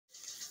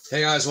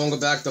Hey guys, welcome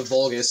back to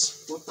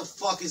Vulgus. What the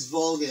fuck is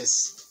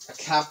Vulgus? A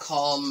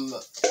Capcom,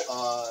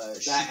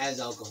 That has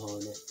alcohol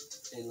in it.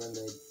 And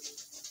lemonade.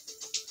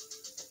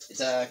 it's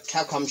a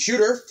Capcom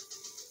shooter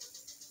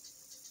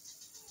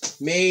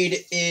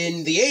made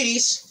in the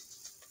 80s.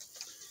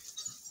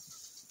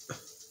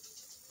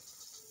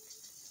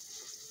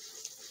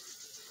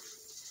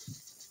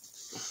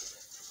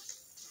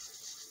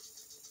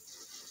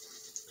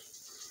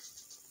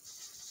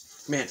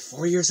 Man,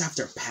 4 years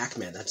after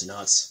Pac-Man, that's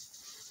nuts.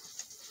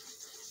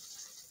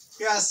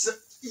 Yes,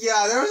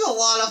 yeah, there was a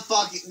lot of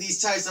fucking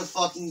these types of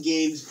fucking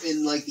games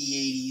in like the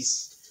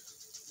 80s.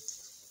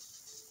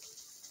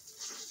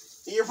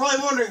 And you're probably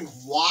wondering,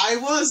 why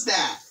was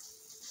that?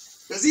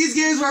 Because these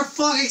games were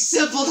fucking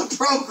simple to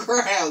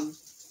program.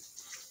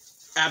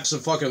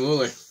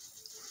 Absolutely.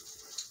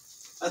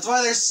 That's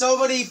why there's so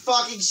many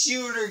fucking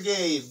shooter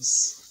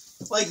games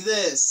like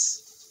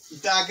this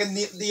back in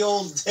the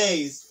old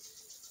days.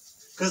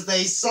 Because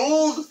they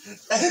sold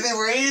and they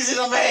were easy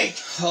to make.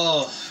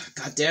 Oh,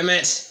 god damn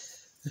it.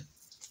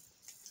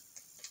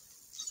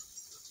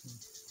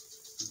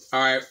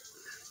 Alright.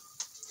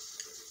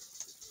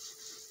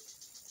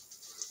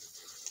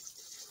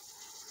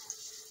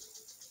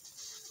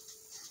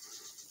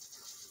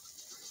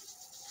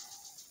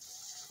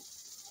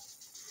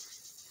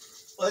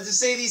 Let's just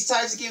say these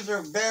types of games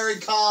are very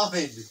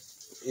common.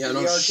 Yeah,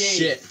 no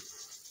shit.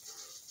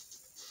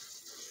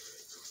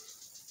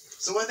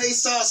 So when they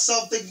saw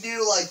something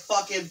new like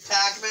fucking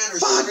Pac-Man or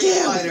Fuck Street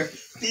him! Fighter,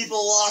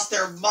 people lost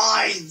their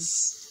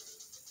minds.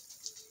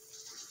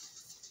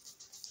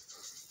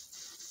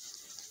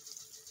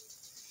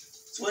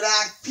 It's when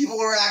people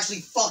were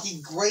actually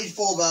fucking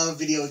grateful about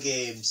video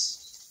games.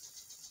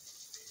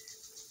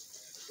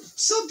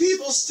 Some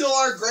people still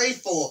are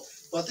grateful,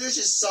 but there's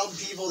just some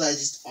people that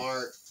just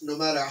aren't. No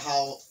matter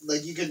how,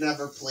 like, you can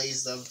never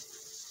please them.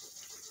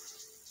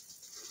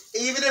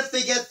 Even if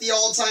they get the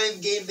all-time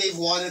game they've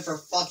wanted for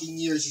fucking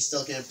years, you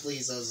still can't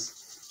please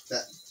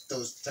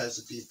those types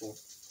of people.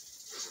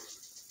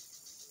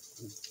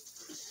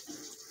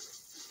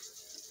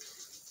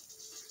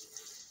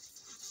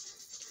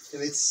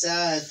 And it's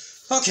sad.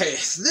 Okay,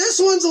 this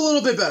one's a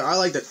little bit better. I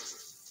like that.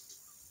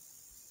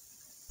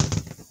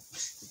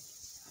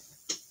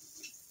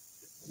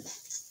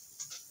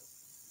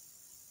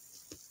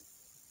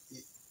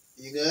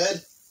 You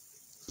good?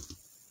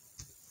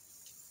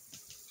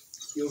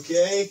 You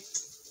okay?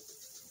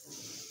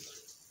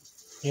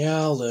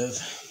 Yeah, I'll live.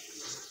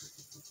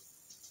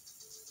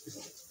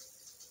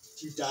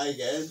 Did you die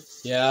again?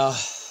 Yeah.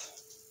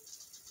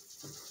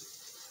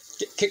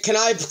 Can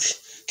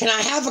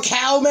I have a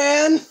cow,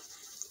 man?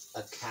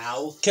 A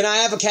cow? Can I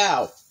have a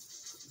cow?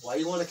 Why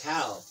do you want a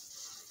cow?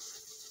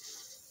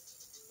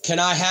 Can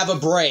I have a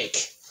break?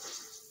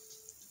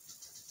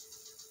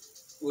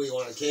 What, you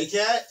want a Kit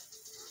Kat?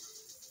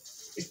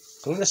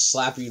 I'm gonna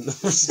slap you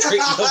straight in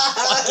the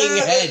fucking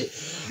head.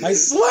 I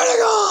swear to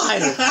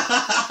God!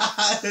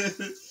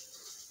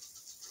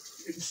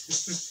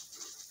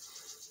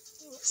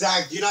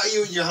 Zach, you're not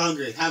you and you're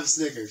hungry. Have a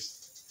Snickers.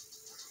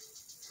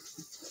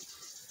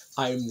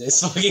 I'm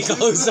this fucking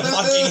close to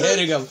fucking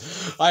hitting him.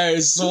 I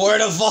swear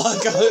to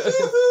fuck.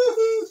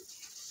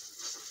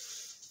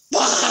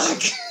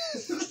 Fuck!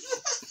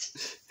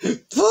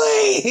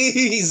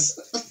 Please!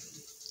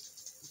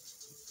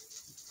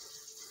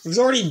 It was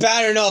already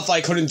bad enough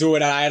I couldn't do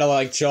it and I had to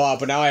like chill out,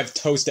 but now I have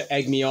toast to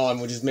egg me on,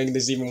 which is making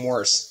this even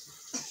worse.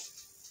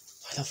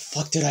 Why the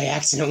fuck did I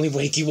accidentally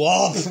wake you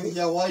up?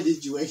 Yeah, why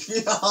did you wake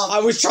me up?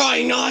 I was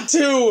trying not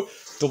to!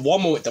 The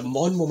one moment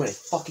I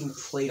fucking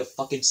played a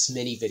fucking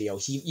Smitty video,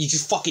 he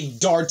just fucking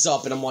darts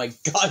up and I'm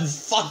like, God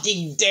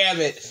fucking damn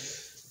it!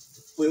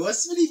 Wait, what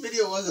Smitty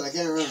video was it? I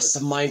can't remember. It's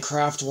the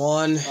Minecraft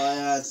one. Oh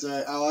yeah, that's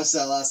right. I watched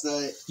that last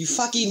night. You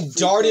fucking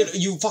darted,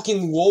 you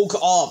fucking woke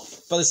up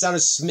by the sound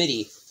of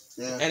Smitty.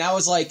 Yeah. And I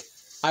was like,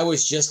 I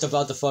was just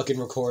about to fucking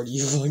record,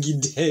 you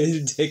fucking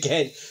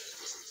dickhead.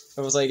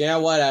 I was like, yeah,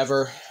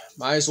 whatever.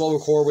 Might as well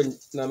record when,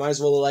 I might as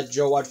well let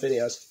Joe watch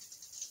videos.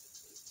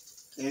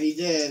 And he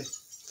did.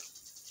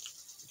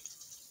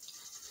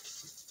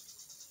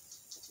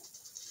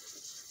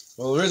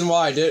 Well, the reason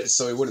why I did it is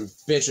so he wouldn't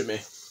bitch at me.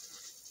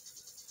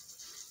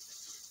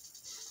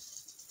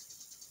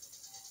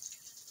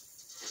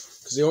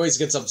 Because he always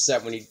gets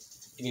upset when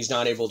he's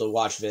not able to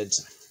watch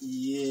vids.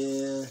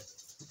 Yeah.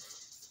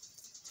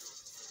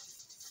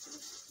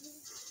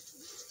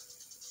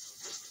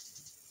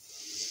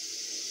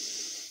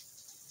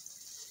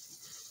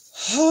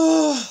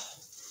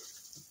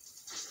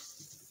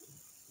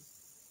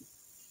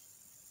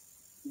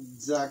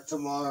 Zach,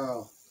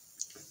 tomorrow.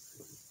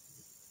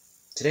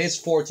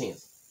 Today's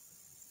 14th.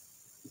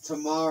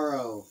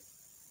 Tomorrow.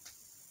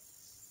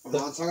 I'm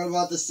not talking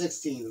about the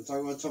 16th. I'm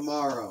talking about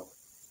tomorrow.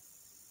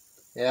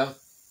 Yeah?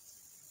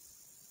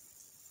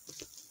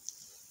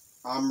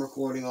 I'm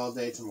recording all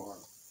day tomorrow.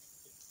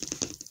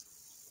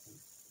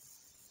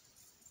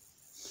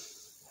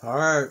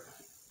 Alright.